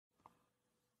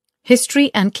History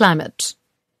and climate.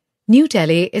 New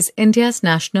Delhi is India's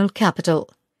national capital.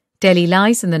 Delhi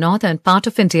lies in the northern part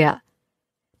of India.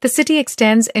 The city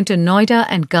extends into Noida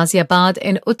and Ghaziabad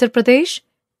in Uttar Pradesh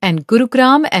and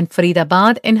Gurugram and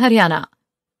Faridabad in Haryana.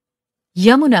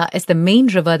 Yamuna is the main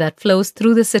river that flows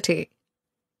through the city.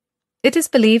 It is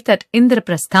believed that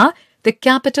Indraprastha, the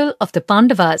capital of the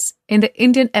Pandavas in the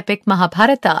Indian epic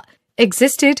Mahabharata,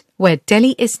 existed where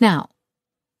Delhi is now.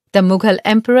 The Mughal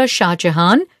Emperor Shah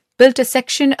Jahan built a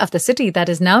section of the city that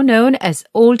is now known as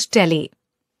Old Delhi.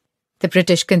 The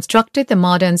British constructed the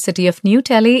modern city of New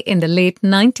Delhi in the late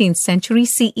 19th century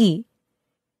CE.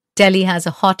 Delhi has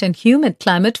a hot and humid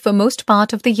climate for most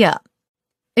part of the year.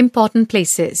 Important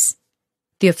places.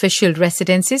 The official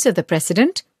residences of the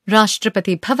President,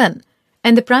 Rashtrapati Bhavan,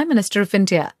 and the Prime Minister of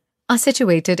India are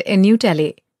situated in New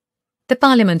Delhi. The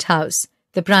Parliament House,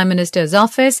 the Prime Minister's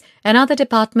office, and other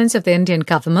departments of the Indian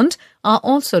government are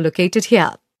also located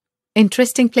here.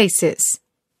 Interesting places.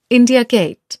 India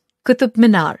Gate, Qutub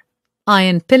Minar,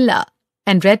 Iron Pillar,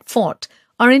 and Red Fort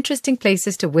are interesting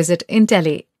places to visit in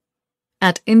Delhi.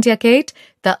 At India Gate,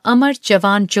 the Amar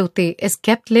Jawan Jyoti is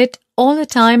kept lit all the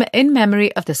time in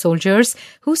memory of the soldiers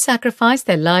who sacrificed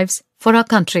their lives for our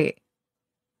country.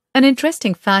 An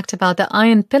interesting fact about the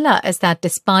Iron Pillar is that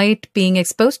despite being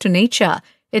exposed to nature,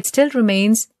 it still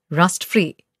remains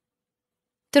rust-free.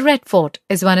 The Red Fort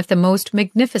is one of the most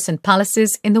magnificent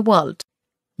palaces in the world.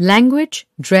 Language,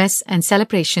 dress, and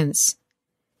celebrations.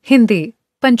 Hindi,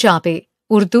 Punjabi,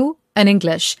 Urdu, and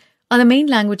English are the main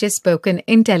languages spoken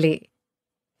in Delhi.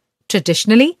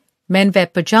 Traditionally, men wear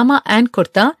pajama and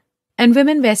kurta, and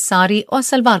women wear sari or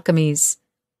salwar kameez.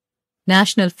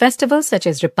 National festivals such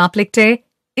as Republic Day,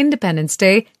 Independence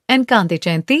Day, and Gandhi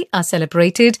Jayanti are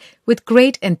celebrated with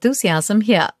great enthusiasm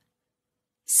here.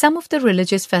 Some of the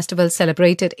religious festivals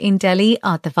celebrated in Delhi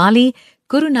are Diwali,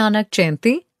 Guru Nanak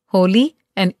Jayanti, Holi,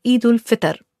 and Eid ul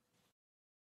Fitr.